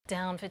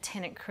lockdown for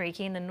Tennant Creek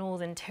in the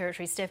Northern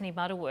Territory. Stephanie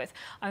Butterworth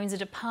owns a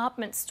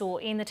department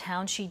store in the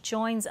town. She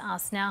joins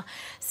us now.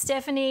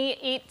 Stephanie,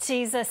 it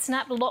is a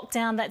snap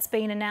lockdown that's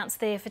been announced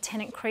there for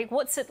Tennant Creek.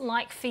 What's it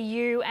like for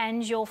you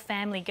and your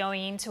family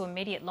going into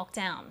immediate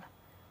lockdown?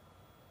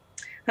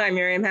 Hi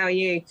Miriam, how are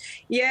you?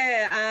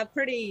 Yeah,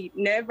 pretty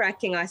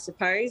nerve-wracking, I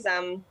suppose.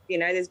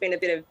 There's been a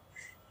bit of,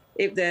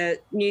 if the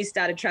news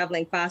started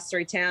travelling fast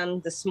through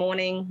town this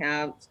morning.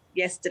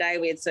 Yesterday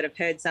we had sort of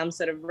heard some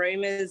sort of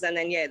rumours, and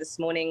then this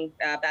morning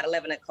about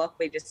 11 o'clock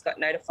we just got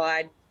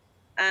notified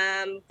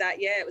that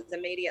it was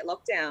immediate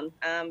lockdown.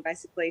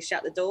 Basically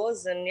shut the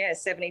doors, and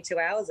 72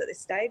 hours at this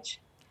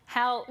stage.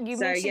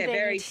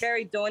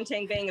 Very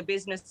daunting being a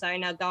business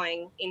owner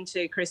going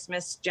into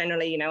Christmas.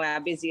 Generally, our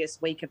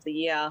busiest week of the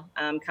year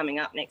coming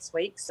up next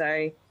week.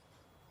 So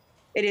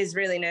it is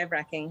really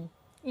nerve-wracking.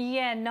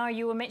 Yeah, no,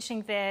 you were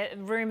mentioning there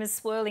rumours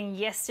swirling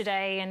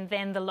yesterday and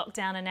then the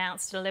lockdown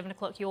announced at 11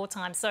 o'clock your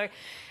time. So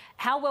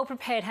how well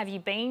prepared have you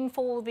been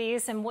for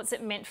this, and what's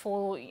it meant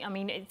for, I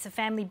mean, it's a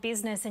family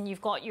business and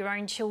you've got your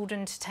own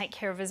children to take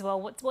care of as well.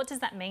 What does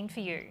that mean for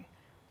you?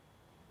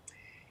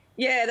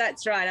 Yeah,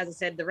 that's right. As I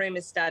said, the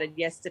rumours started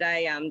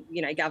yesterday.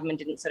 Government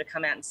didn't sort of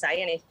come out and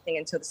say anything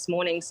until this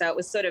morning. So it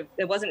was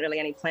there wasn't really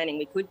any planning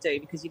we could do,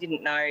 because you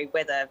didn't know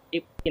whether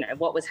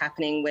what was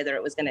happening, whether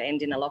it was going to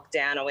end in a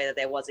lockdown or whether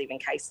there was even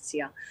cases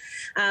here.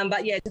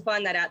 To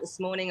find that out this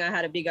morning, I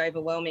had a big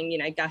overwhelming,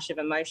 gush of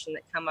emotion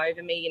that come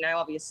over me.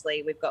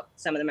 Obviously we've got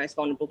some of the most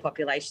vulnerable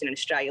population in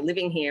Australia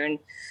living here, and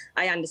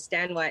I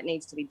understand why it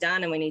needs to be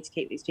done and we need to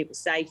keep these people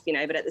safe,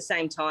 but at the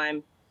same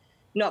time,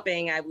 not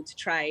being able to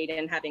trade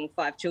and having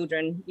 5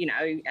 children,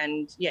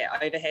 and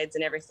overheads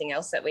and everything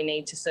else that we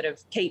need to sort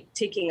of keep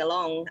ticking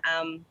along,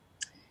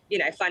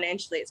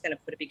 financially it's going to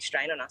put a big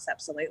strain on us,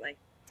 absolutely.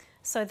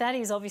 So that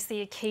is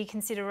obviously a key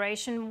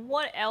consideration.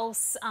 What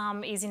else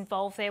is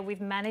involved there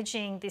with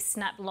managing this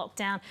snap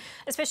lockdown,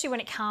 especially when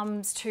it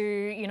comes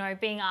to,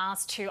 being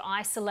asked to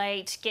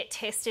isolate, get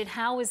tested?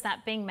 How is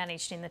that being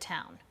managed in the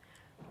town?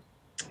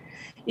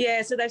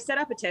 Yeah, so they've set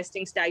up a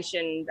testing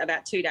station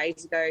about 2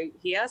 days ago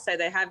here. So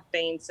they have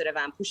been sort of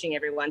pushing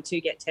everyone to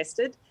get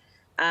tested.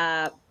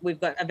 We've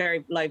got a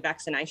very low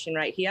vaccination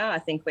rate here. I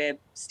think we're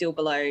still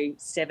below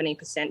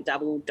 70%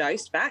 double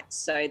dosed vax.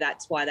 So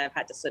that's why they've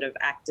had to sort of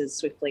act as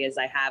swiftly as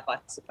they have, I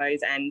suppose,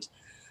 and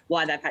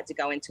why they've had to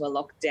go into a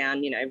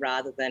lockdown,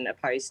 rather than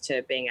opposed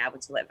to being able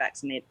to let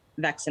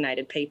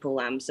vaccinated people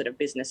sort of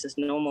business as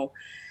normal.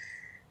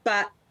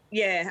 But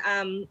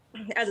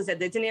as I said,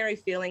 there's an eerie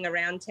feeling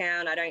around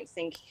town. I don't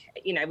think,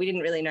 we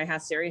didn't really know how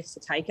serious to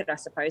take it, I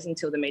suppose,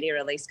 until the media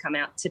release come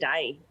out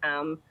today.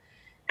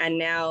 And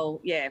now,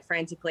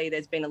 frantically,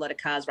 there's been a lot of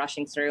cars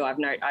rushing through.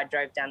 I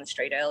drove down the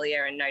street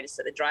earlier and noticed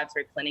that the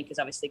drive-through clinic is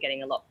obviously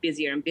getting a lot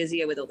busier and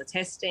busier with all the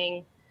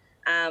testing.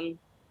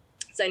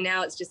 So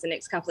now it's just the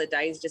next couple of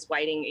days just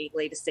waiting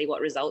eagerly to see what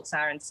results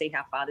are and see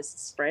how far this has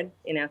spread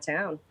in our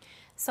town.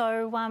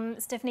 So,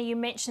 Stephanie, you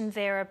mentioned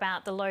there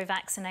about the low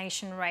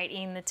vaccination rate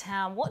in the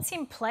town. What's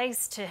in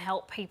place to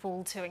help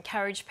people, to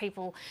encourage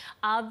people?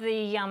 Are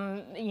the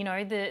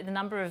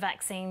number of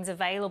vaccines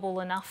available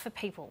enough for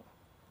people?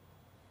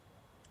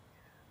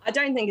 I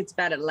don't think it's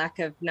about a lack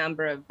of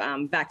number of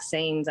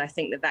vaccines. I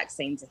think the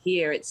vaccines are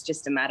here. It's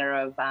just a matter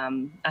of,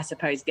 I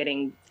suppose,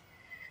 getting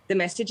the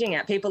messaging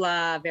out. People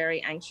are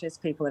very anxious.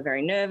 People are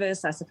very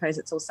nervous. I suppose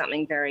it's all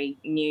something very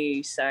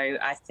new. So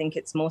I think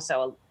it's more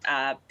so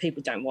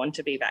people don't want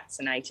to be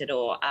vaccinated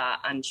or are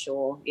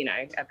unsure,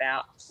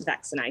 about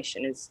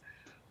vaccination is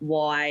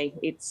why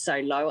it's so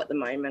low at the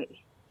moment.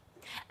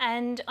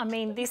 And I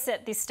mean,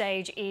 at this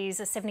stage is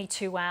a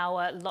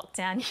 72-hour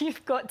lockdown.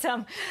 You've got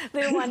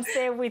little ones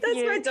there with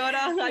you. That's my daughter.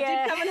 I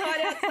did come and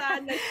hide outside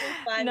and they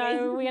still find me.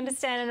 No, we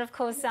understand. And of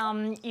course,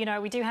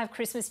 we do have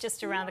Christmas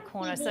just around the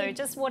corner. So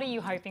just what are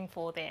you hoping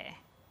for there?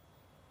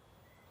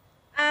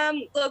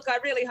 Look, I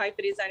really hope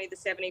it is only the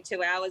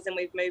 72 hours and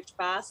we've moved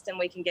fast and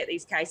we can get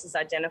these cases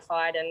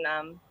identified.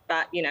 And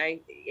but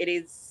it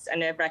is a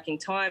nerve-wracking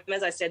time.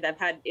 As I said, they've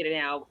had it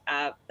in our.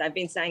 They've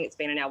been saying it's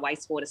been in our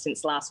wastewater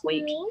since last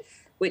week,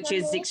 which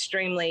is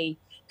extremely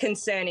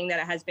concerning that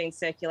it has been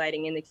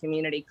circulating in the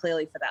community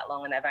clearly for that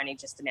long, and they've only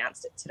just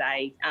announced it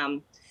today.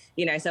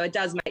 So it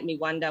does make me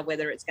wonder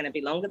whether it's going to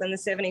be longer than the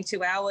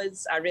 72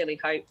 hours. I really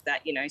hope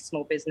that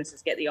small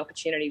businesses get the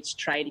opportunity to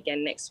trade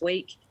again next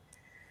week.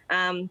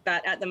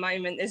 But at the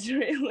moment, there's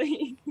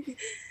really,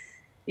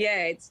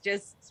 it's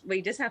just,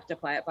 we just have to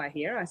play it by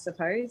ear, I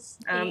suppose,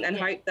 and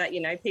hope that,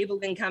 people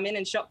can come in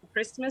and shop for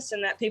Christmas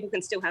and that people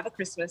can still have a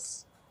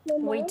Christmas.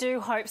 We do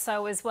hope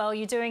so as well.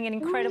 You're doing an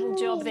incredible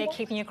job there,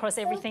 keeping across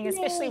everything,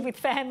 especially with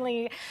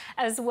family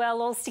as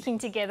well, all sticking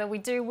together. We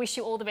do wish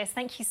you all the best.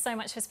 Thank you so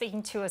much for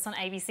speaking to us on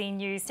ABC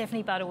News.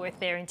 Stephanie Butterworth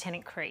there in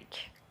Tennant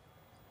Creek.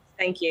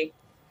 Thank you.